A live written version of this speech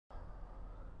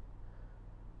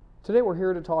Today we're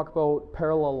here to talk about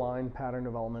parallel line pattern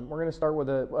development. We're going to start with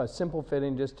a simple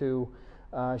fitting just to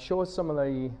show us some of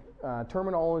the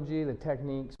terminology, the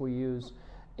techniques we use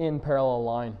in parallel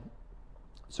line.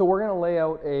 So we're going to lay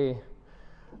out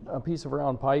a piece of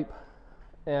round pipe,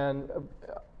 and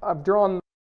I've drawn an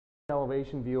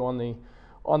elevation view on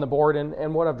the board,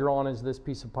 and what I've drawn is this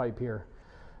piece of pipe here.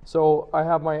 So I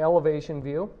have my elevation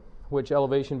view, which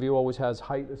elevation view always has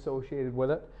height associated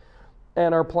with it,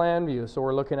 and our plan view. So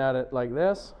we're looking at it like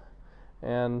this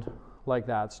and like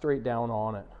that, straight down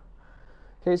on it.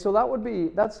 Okay, so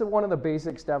that's one of the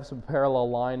basic steps of a parallel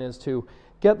line, is to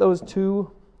get those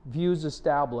two views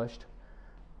established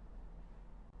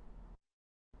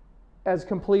as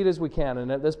complete as we can.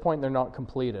 And at this point they're not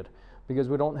completed because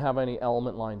we don't have any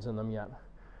element lines in them yet.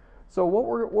 So what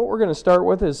we're going to start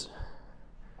with is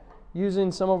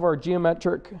using some of our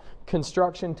geometric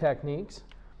construction techniques.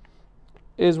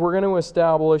 Is we're going to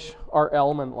establish our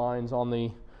element lines on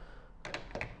the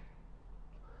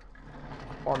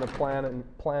plan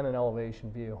and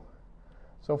elevation view.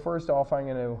 So first off, I'm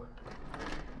going to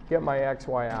get my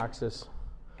XY axis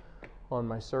on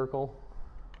my circle,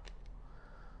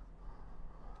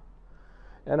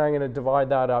 and I'm going to divide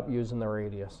that up using the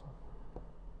radius.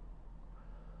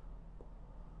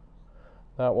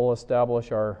 That will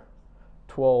establish our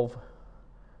 12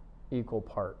 equal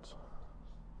parts.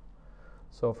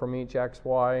 So from each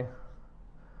XY,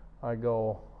 I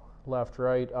go left,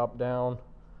 right, up, down,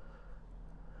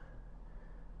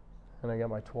 and I get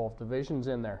my 12 divisions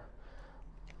in there.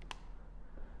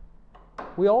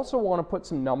 We also want to put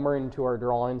some numbering into our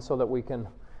drawing so that we can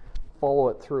follow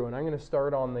it through. And I'm going to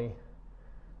start on the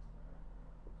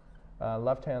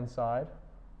left-hand side.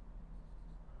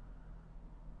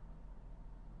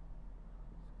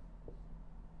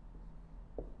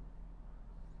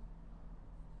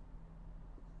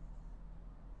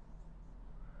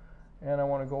 And I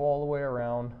want to go all the way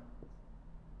around.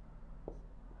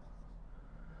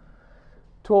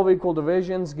 12 equal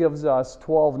divisions gives us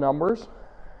 12 numbers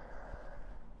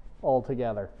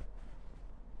altogether.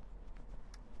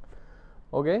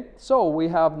 Okay, so we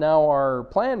have now our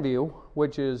plan view,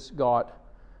 which has got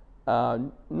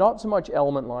not so much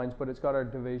element lines, but it's got our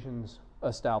divisions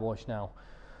established now.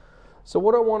 So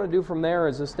what I want to do from there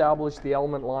is establish the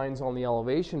element lines on the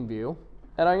elevation view,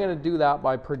 and I'm going to do that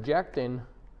by projecting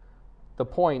the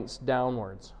points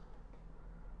downwards.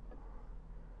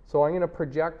 So I'm going to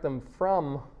project them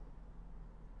from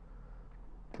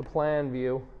the plan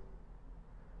view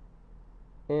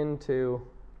into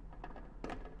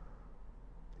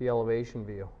the elevation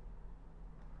view.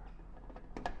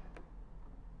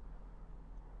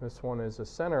 This one is a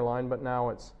center line, but now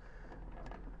it's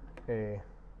a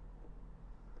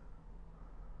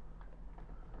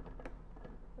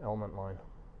element line.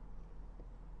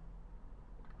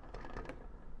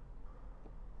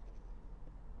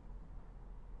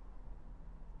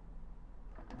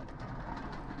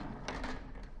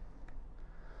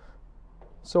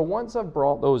 So once I've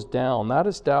brought those down, that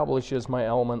establishes my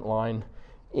element line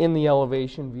in the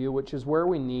elevation view, which is where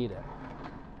we need it.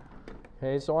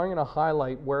 Okay, so I'm going to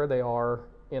highlight where they are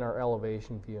in our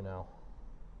elevation view now.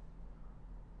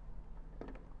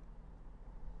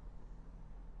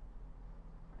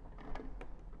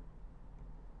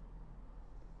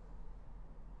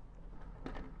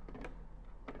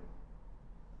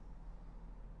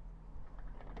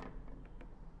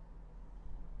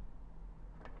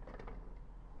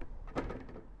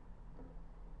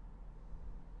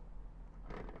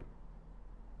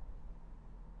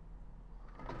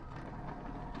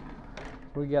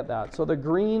 We get that. So the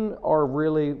green are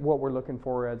really what we're looking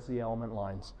for as the element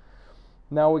lines.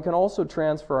 Now we can also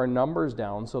transfer our numbers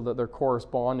down so that they're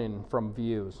corresponding from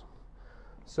views.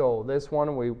 So this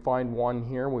one, we find 1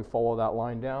 here, we follow that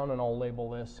line down, and I'll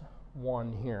label this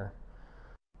 1 here.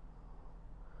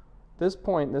 This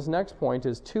next point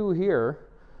is 2 here,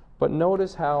 but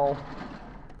notice how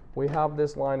we have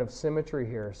this line of symmetry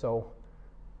here. So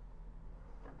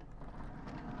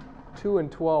 2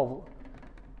 and 12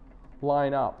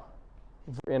 line up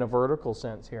in a vertical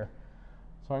sense here.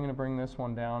 So I'm going to bring this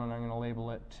one down and I'm going to label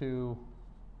it 2,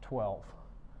 12.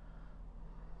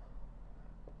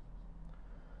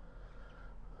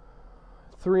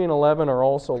 Three and 11 are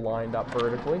also lined up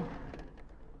vertically.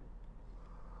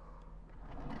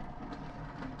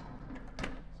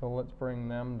 So let's bring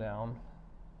them down.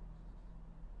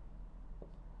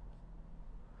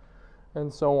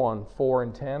 And so on. 4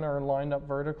 and 10 are lined up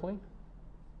vertically.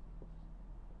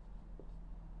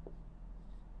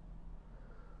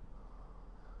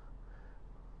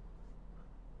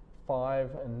 5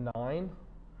 and 9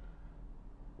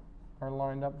 are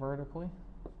lined up vertically.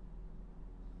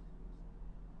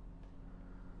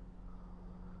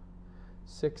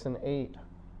 6 and 8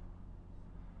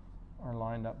 are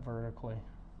lined up vertically,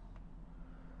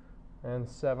 and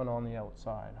 7 on the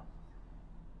outside.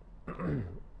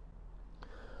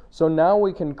 So now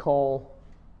we can call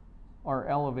our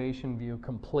elevation view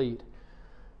complete.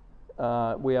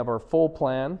 We have our full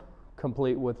plan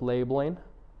complete with labeling.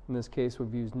 In this case,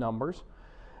 we've used numbers.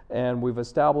 And we've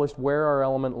established where our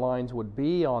element lines would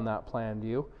be on that plan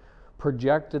view,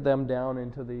 projected them down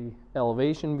into the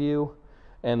elevation view,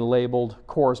 and labeled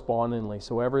correspondingly.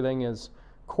 So everything is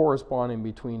corresponding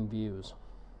between views.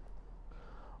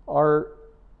 Our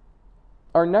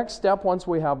next step, once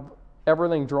we have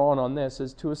everything drawn on this,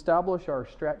 is to establish our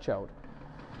stretch out.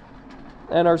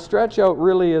 And our stretch out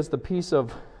really is the piece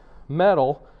of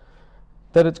metal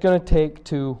that it's going to take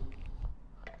to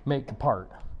make the part.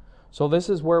 So this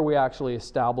is where we actually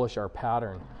establish our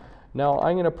pattern. Now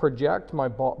I'm going to project my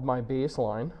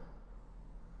baseline,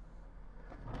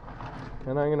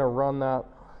 and I'm going to run that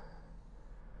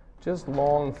just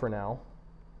long for now,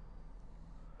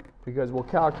 because we'll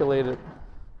calculate it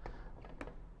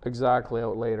exactly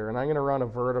out later. And I'm going to run a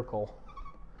vertical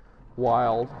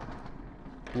wild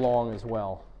long as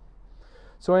well.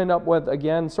 So I end up with,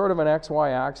 again, sort of an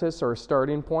XY axis or a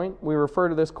starting point. We refer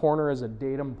to this corner as a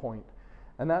datum point.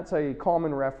 And that's a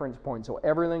common reference point. So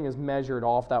everything is measured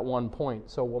off that one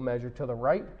point. So we'll measure to the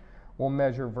right, we'll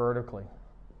measure vertically.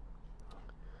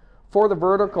 For the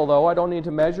vertical, though, I don't need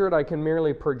to measure it. I can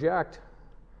merely project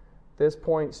this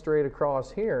point straight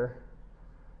across here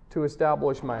to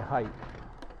establish my height.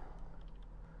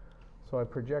 So I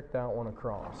project that one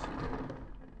across.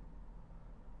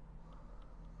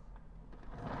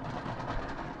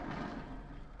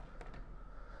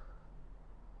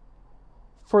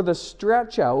 For the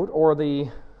stretch out, or the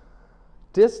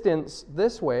distance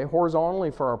this way,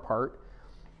 horizontally for our part,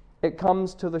 it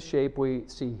comes to the shape we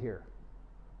see here.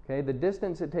 Okay, the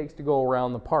distance it takes to go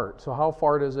around the part. So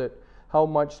how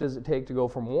much does it take to go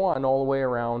from 1 all the way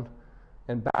around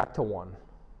and back to 1?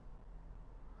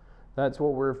 That's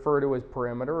what we refer to as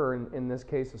perimeter, or in this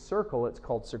case a circle, it's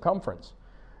called circumference.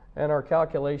 And our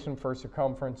calculation for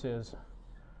circumference is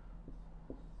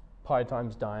pi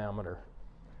times diameter.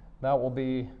 That will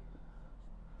be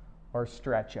our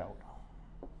stretch out.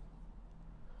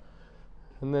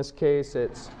 In this case, I'm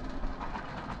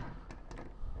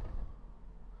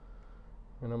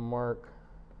going to mark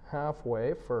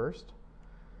halfway first,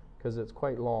 because it's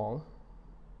quite long.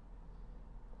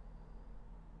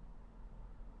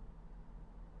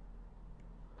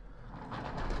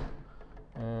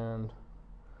 And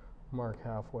mark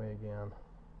halfway again.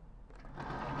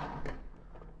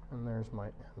 And there's my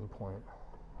end point.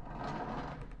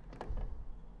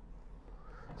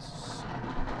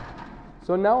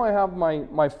 So now I have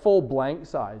my full blank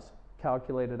size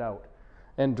calculated out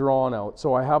and drawn out.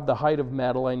 So I have the height of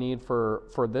metal I need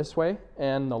for this way,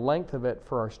 and the length of it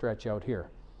for our stretch out here.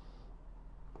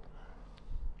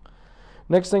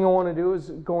 Next thing I want to do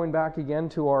is, going back again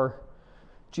to our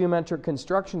geometric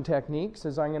construction techniques,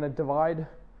 is I'm going to divide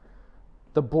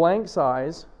the blank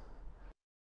size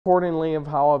accordingly of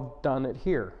how I've done it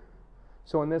here.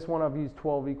 So in this one I've used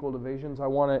 12 equal divisions. I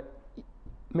want to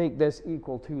make this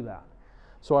equal to that.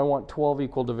 So I want 12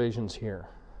 equal divisions here.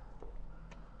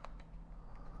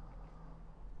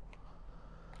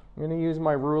 I'm going to use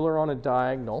my ruler on a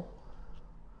diagonal,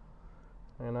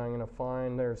 and I'm going to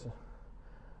find there's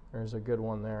a good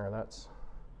one there. That's,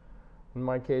 in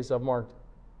my case, I've marked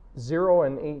 0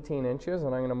 and 18 inches,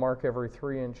 and I'm going to mark every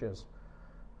 3 inches.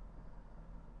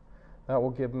 That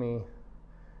will give me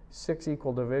 6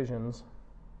 equal divisions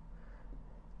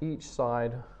each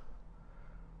side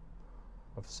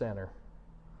of center.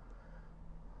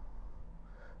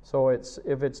 So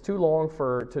if it's too long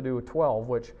to do a 12,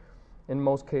 which in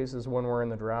most cases when we're in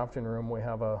the drafting room we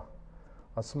have a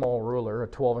small ruler, a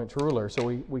 12-inch ruler, so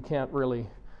we can't really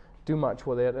do much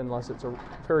with it unless it's a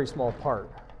very small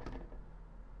part.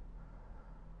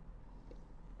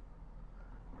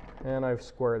 And I've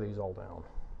squared these all down.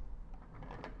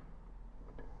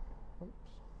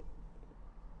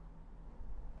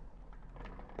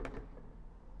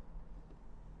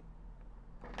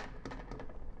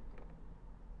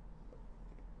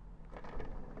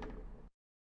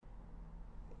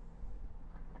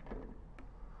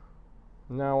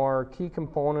 Now our key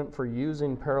component for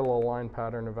using parallel line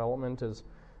pattern development is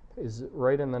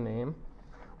right in the name.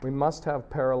 We must have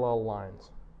parallel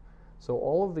lines. So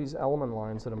all of these element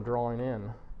lines that I'm drawing in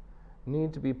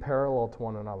need to be parallel to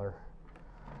one another.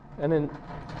 And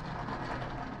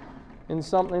in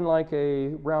something like a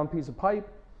round piece of pipe,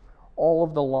 all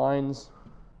of the lines,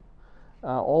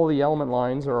 all the element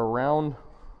lines are around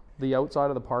the outside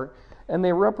of the part, and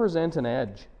they represent an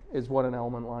edge. is what an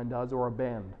element line does, or a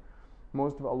bend. A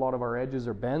lot of our edges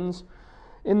are bends.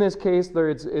 In this case,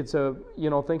 it's a,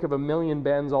 think of a million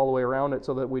bends all the way around it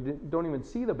so that we don't even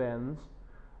see the bends,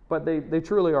 but they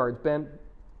truly are. It's bent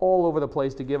all over the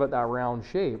place to give it that round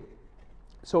shape.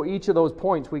 So each of those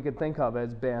points we could think of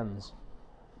as bends.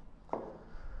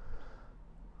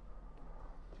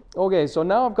 Okay, so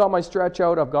now I've got my stretch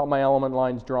out, I've got my element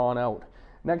lines drawn out.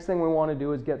 Next thing we want to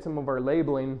do is get some of our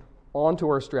labeling onto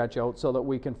our stretch out so that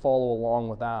we can follow along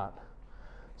with that.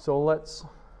 So let's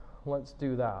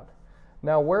do that.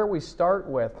 Now where we start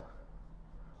with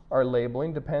our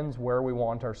labeling depends where we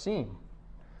want our seam.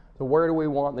 So where do we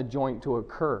want the joint to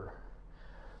occur?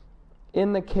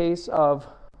 In the case of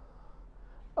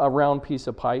a round piece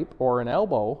of pipe or an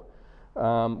elbow,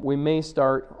 we may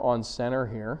start on center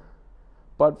here,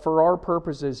 but for our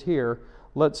purposes here,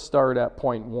 let's start at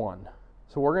point 1.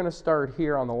 So we're going to start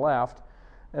here on the left,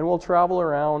 and we'll travel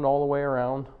around all the way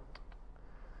around,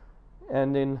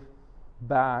 ending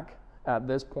back at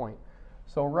this point.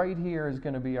 So right here is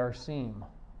going to be our seam.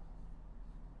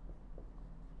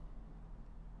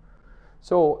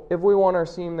 So if we want our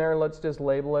seam there, let's just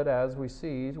label it as we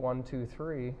see, 1, 2,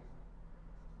 3,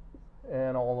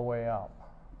 and all the way up.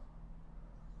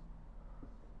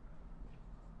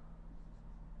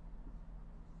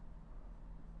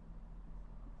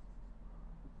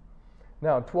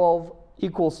 Now 12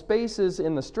 equal spaces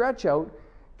in the stretch out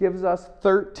gives us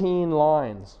 13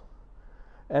 lines.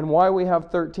 And why we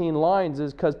have 13 lines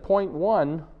is because point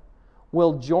 1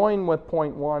 will join with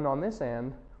point 1 on this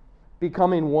end,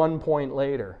 becoming 1 point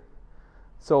later.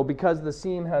 So because the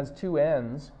seam has 2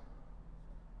 ends,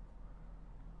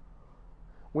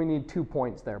 we need 2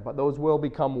 points there, but those will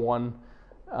become 1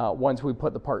 once we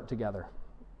put the part together.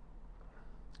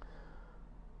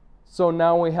 So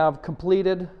now we have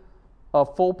completed a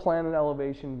full plan and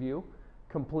elevation view,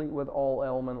 complete with all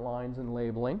element lines and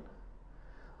labeling.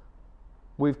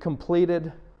 We've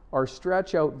completed our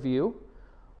stretch out view,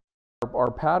 our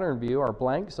pattern view, our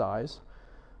blank size,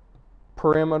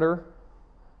 perimeter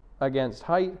against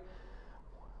height.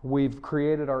 We've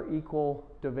created our equal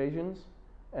divisions,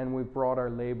 and we've brought our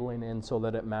labeling in so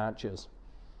that it matches.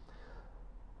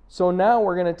 So now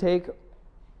we're going to take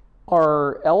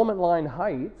our element line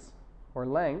heights or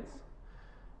lengths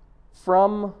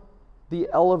from the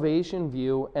elevation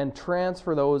view and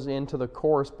transfer those into the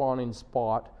corresponding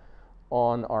spot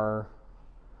on our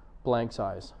blank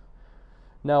size.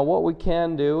 Now what we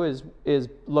can do is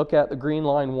look at the green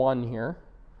line 1 here,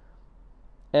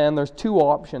 and there's 2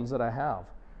 options that I have.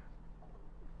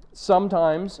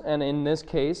 Sometimes, and in this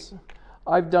case,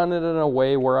 I've done it in a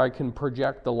way where I can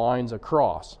project the lines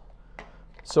across.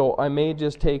 So I may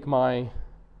just take my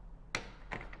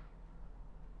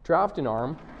drafting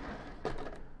arm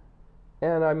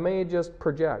and I may just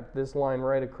project this line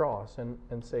right across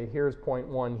and say here's point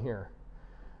 1 here.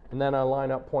 And then I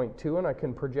line up point 2 and I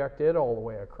can project it all the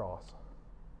way across.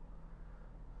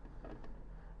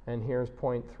 And here's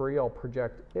point 3, I'll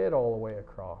project it all the way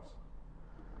across.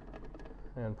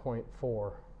 And point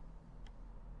 4.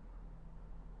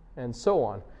 And so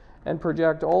on. And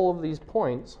project all of these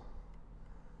points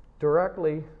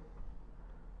directly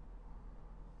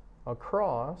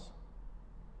across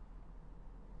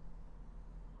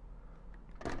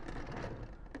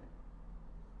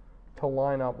to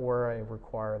line up where I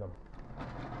require them.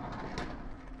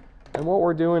 And what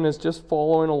we're doing is just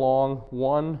following along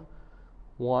 1,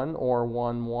 1, or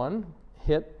 1, 1,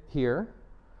 hit here,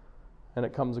 and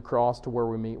it comes across to where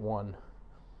we meet 1.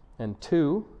 And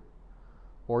 2,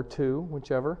 or 2,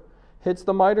 whichever, hits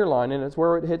the miter line, and it's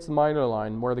where it hits the miter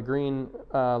line, where the green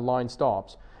line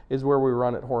stops, is where we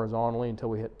run it horizontally until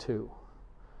we hit 2.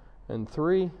 And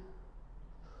 3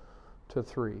 to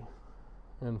 3.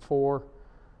 And 4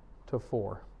 to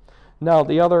 4. Now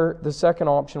the second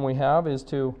option we have is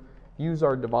to use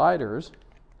our dividers,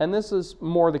 and this is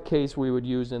more the case we would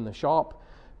use in the shop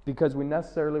because we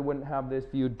necessarily wouldn't have this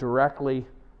view directly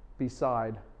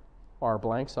beside our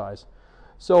blank size.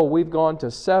 So we've gone to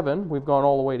 7, we've gone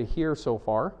all the way to here so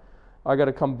far. I got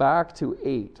to come back to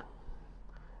 8.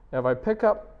 Now if I pick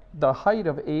up the height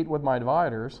of 8 with my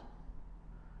dividers,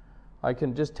 I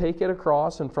can just take it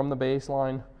across and from the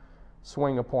baseline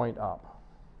swing a point up.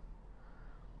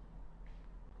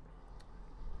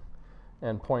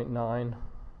 And point 9.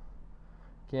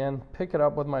 Again, pick it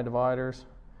up with my dividers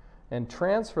and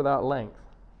transfer that length.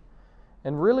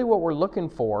 And really what we're looking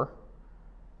for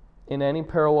in any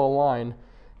parallel line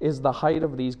is the height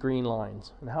of these green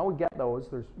lines. And how we get those,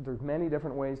 there's many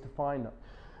different ways to find them.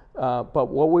 But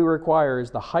what we require is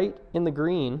the height in the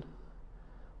green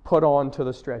put onto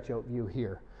the stretch out view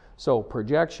here. So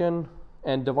projection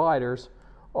and dividers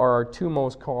are our two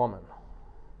most common.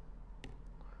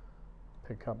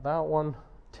 Pick up that one,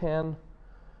 10,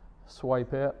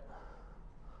 swipe it.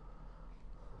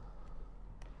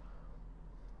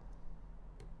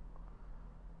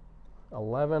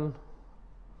 $11.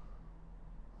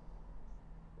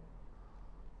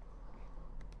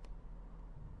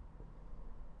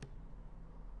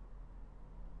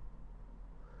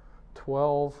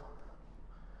 $12.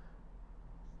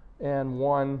 And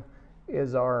 1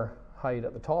 is our height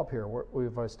at the top here,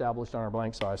 we've established on our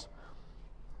blank size.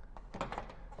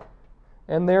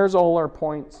 And there's all our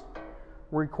points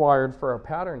required for our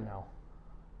pattern now.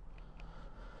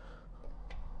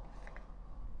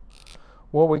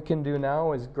 What we can do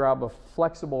now is grab a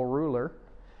flexible ruler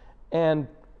and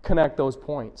connect those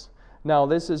points. Now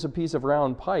this is a piece of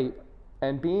round pipe,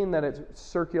 and being that it's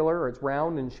circular or it's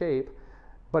round in shape,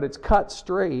 but it's cut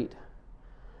straight,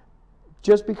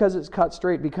 just because it's cut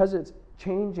straight, because it's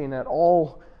changing at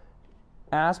all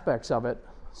aspects of it,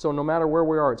 so no matter where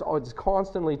we are, it's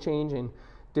constantly changing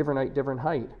different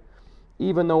height,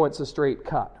 even though it's a straight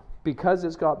cut. Because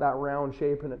it's got that round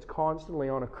shape and it's constantly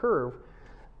on a curve,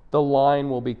 the line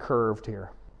will be curved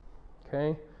here.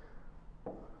 Okay?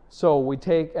 So we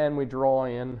take and we draw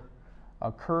in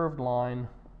a curved line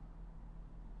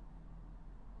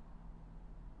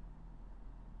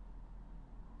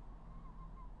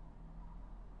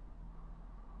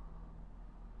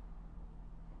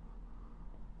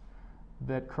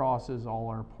that crosses all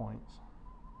our points,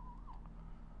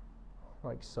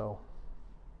 like so.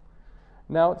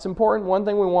 Now it's important, one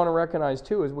thing we want to recognize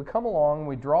too is we come along,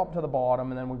 we drop to the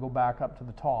bottom, and then we go back up to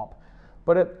the top.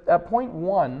 But at point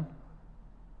 1,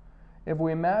 if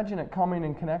we imagine it coming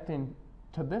and connecting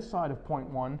to this side of point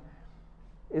 1,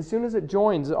 as soon as it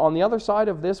joins on the other side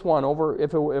of this one, over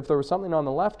if there was something on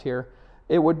the left here,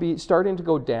 it would be starting to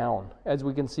go down, as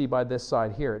we can see by this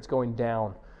side here, it's going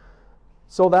down.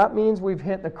 So that means we've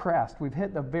hit the crest, we've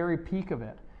hit the very peak of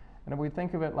it. And if we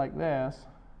think of it like this,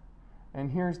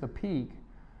 and here's the peak,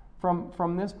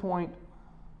 from this point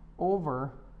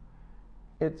over,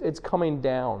 it's coming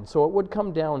down. So it would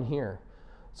come down here.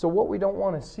 So what we don't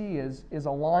want to see is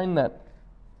a line that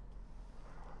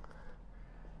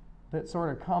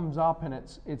sort of comes up and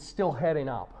it's still heading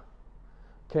up.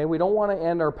 Okay, we don't want to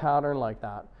end our pattern like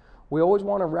that. We always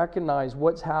want to recognize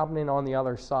what's happening on the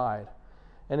other side.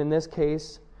 And in this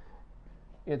case,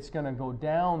 it's going to go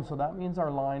down, so that means our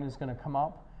line is going to come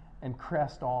up and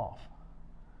crest off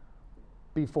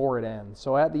before it ends.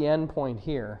 So at the end point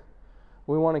here,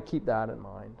 we want to keep that in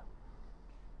mind.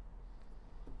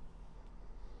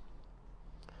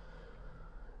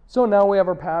 So now we have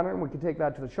our pattern. We can take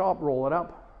that to the shop, roll it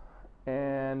up,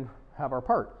 and have our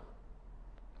part.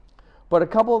 But a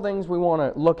couple of things we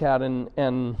want to look at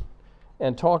and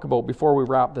talk about before we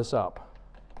wrap this up.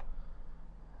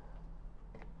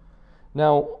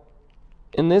 Now,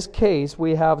 in this case,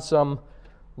 we have some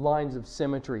lines of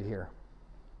symmetry here.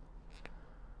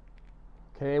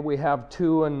 Okay, we have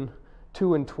 2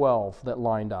 and 12 that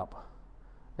lined up,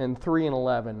 and 3 and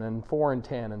 11, and 4 and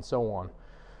 10, and so on.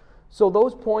 So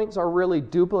those points are really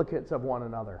duplicates of one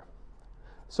another.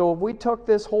 So if we took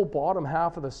this whole bottom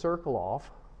half of the circle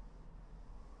off,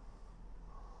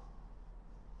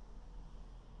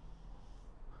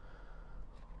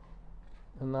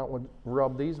 and that would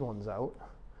rub these ones out,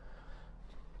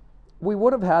 we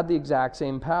would have had the exact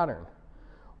same pattern.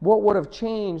 What would have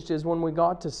changed is when we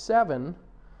got to 7,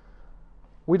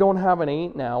 we don't have an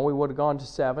 8 now, we would have gone to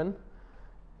 7.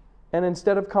 And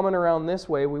instead of coming around this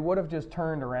way, we would have just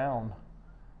turned around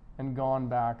and gone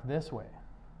back this way,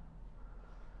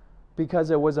 because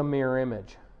it was a mirror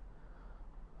image.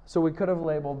 So we could have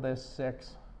labeled this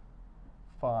 6,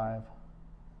 5,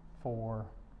 4,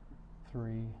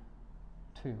 3,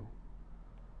 2.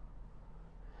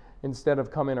 Instead of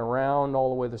coming around all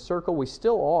the way the circle, we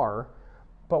still are,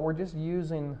 but we're just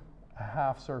using a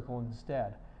half circle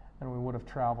instead, and we would have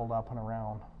traveled up and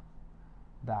around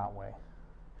that way.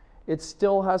 It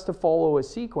still has to follow a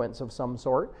sequence of some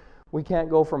sort. We can't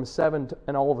go from 7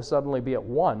 and all of a sudden be at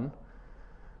 1.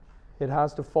 It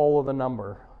has to follow the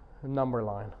number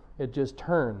line. It just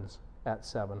turns at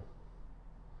 7.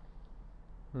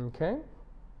 Okay?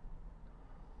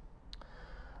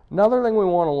 Another thing we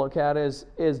want to look at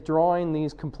is drawing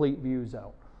these complete views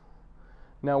out.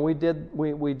 Now we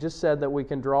just said that we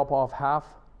can drop off half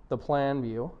the plan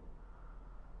view,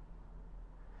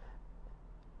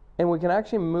 and we can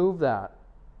actually move that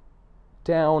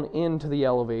down into the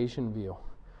elevation view.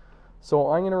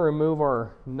 So I'm going to remove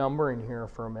our numbering here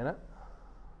for a minute.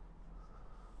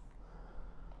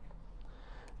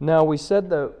 Now we said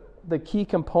the key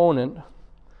component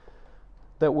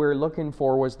that we're looking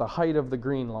for was the height of the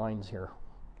green lines here,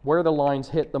 where the lines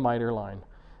hit the miter line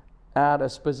at a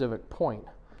specific point.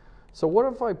 So what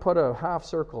if I put a half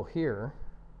circle here?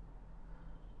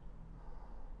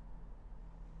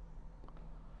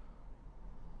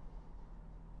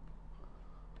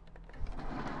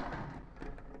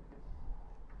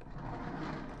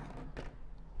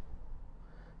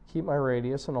 Keep my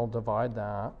radius and I'll divide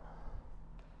that.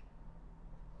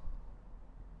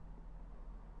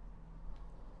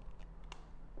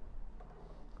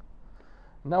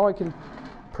 Now I can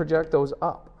project those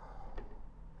up.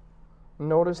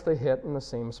 Notice they hit in the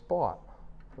same spot.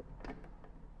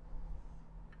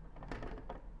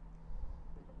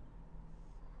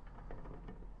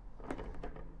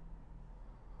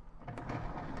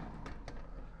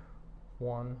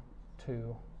 One,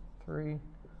 two, 3,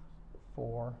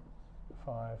 4,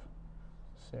 5,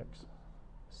 6,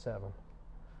 7.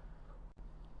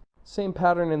 Same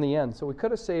pattern in the end. So we could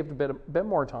have saved a bit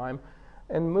more time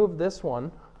and moved this one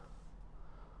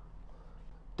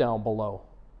down below.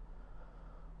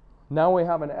 Now we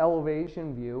have an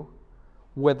elevation view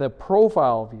with a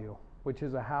profile view, which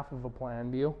is a half of a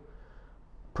plan view.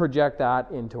 Project that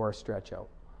into our stretch out.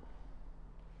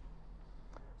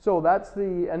 So that's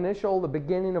the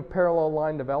beginning of parallel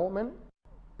line development,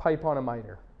 pipe on a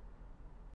miter.